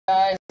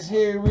Guys,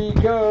 here we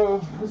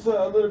go. This is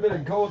a little bit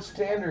of gold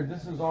standard.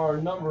 This is our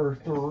number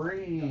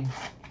 3.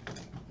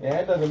 Yeah,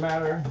 it doesn't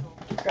matter.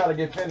 It's got to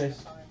get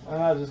finished. I'm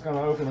not just going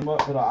to open them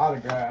up for the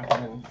autograph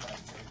and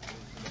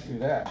do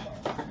that.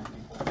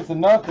 It's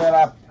enough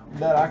that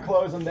I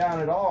close them down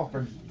at all.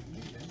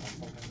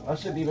 I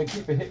shouldn't even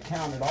keep a hit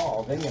count at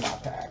all. They in my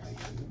packs.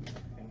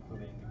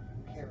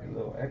 A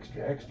little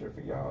extra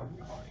for y'all.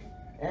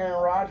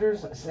 Aaron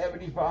Rodgers,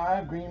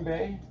 75, Green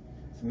Bay.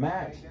 It's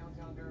Matt.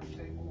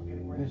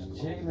 There's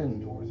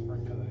Jalen.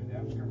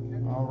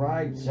 All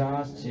right,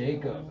 Josh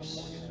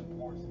Jacobs.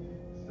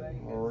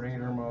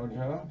 Raider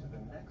Mojo.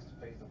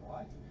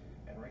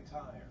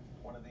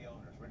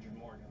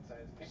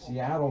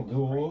 Seattle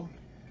duel.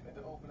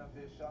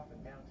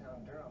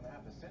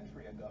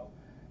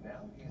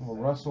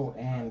 Russell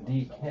and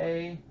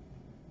DK.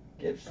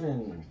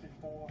 Gibson.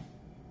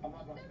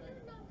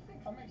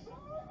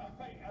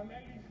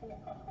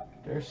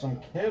 There's some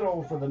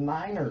Kittle for the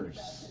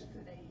Niners.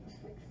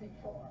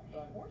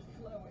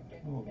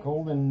 Little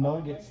golden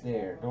nuggets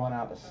there going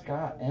out to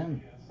Scott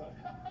M.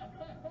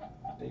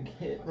 Big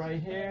hit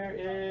right here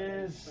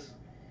is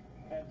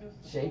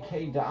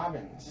J.K.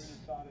 Dobbins.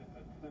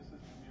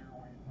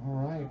 All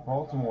right,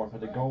 Baltimore for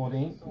the gold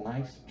ink.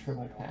 Nice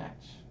triple patch.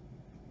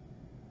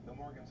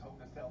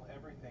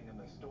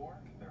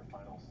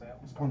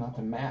 It's going out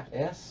to Matt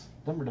S.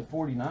 Number to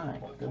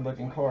 49. Good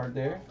looking card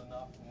there.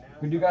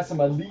 We do got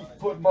some elite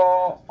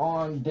football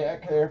on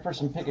deck there for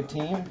some pick a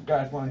team. You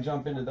guys want to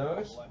jump into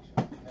those?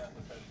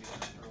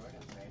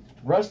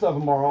 Rest of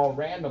them are all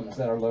randoms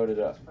that are loaded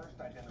up.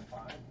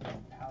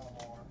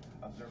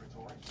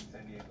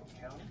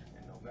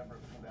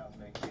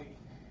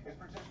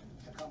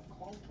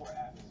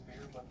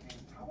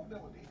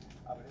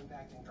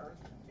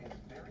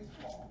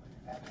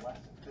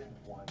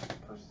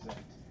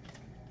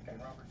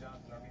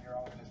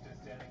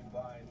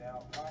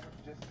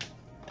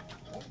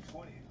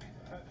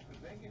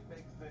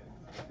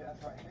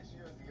 That's right. This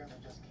year is the year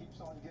that just keeps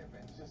on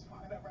giving. Just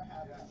whatever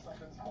happens,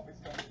 something's always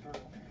coming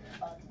through.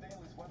 Today, at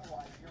least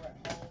weather-wise, here at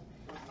home,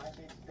 it was a nice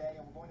day today,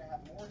 and we're going to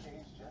have more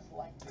days just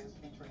like this,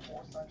 featuring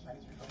more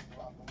sunshine as we go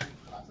throughout the week.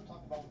 Lots to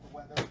talk about with the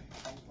weather.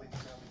 Mostly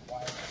fairly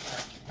quiet.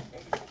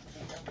 86 at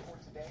the airport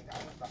today.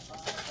 That was the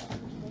high. 2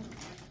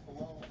 degrees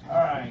below.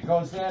 All right,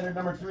 gold standard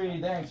number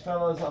 3. Thanks,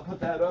 fellas. I'll put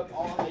that up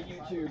on the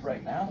YouTube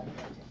right now.